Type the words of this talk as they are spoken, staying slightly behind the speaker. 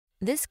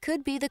This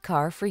could be the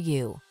car for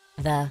you.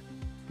 The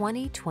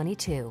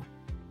 2022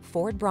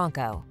 Ford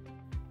Bronco.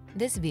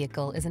 This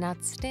vehicle is an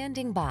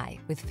outstanding buy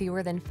with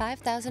fewer than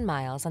 5,000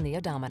 miles on the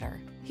odometer.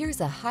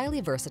 Here's a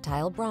highly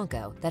versatile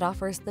Bronco that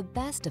offers the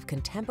best of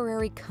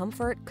contemporary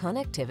comfort,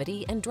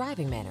 connectivity, and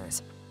driving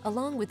manners,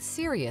 along with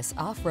serious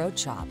off-road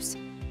chops.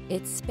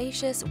 Its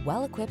spacious,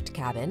 well-equipped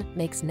cabin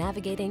makes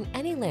navigating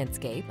any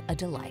landscape a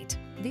delight.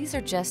 These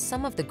are just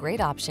some of the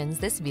great options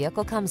this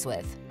vehicle comes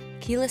with: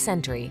 keyless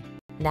entry,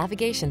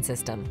 navigation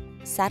system,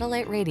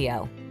 satellite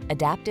radio,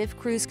 adaptive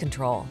cruise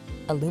control,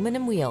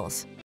 aluminum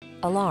wheels,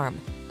 alarm,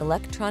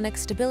 electronic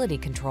stability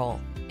control,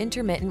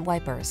 intermittent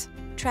wipers,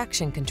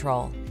 traction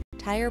control,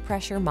 tire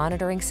pressure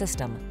monitoring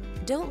system.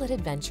 Don't let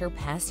adventure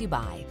pass you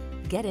by.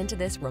 Get into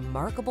this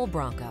remarkable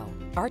Bronco.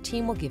 Our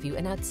team will give you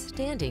an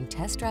outstanding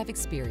test drive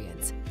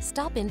experience.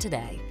 Stop in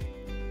today.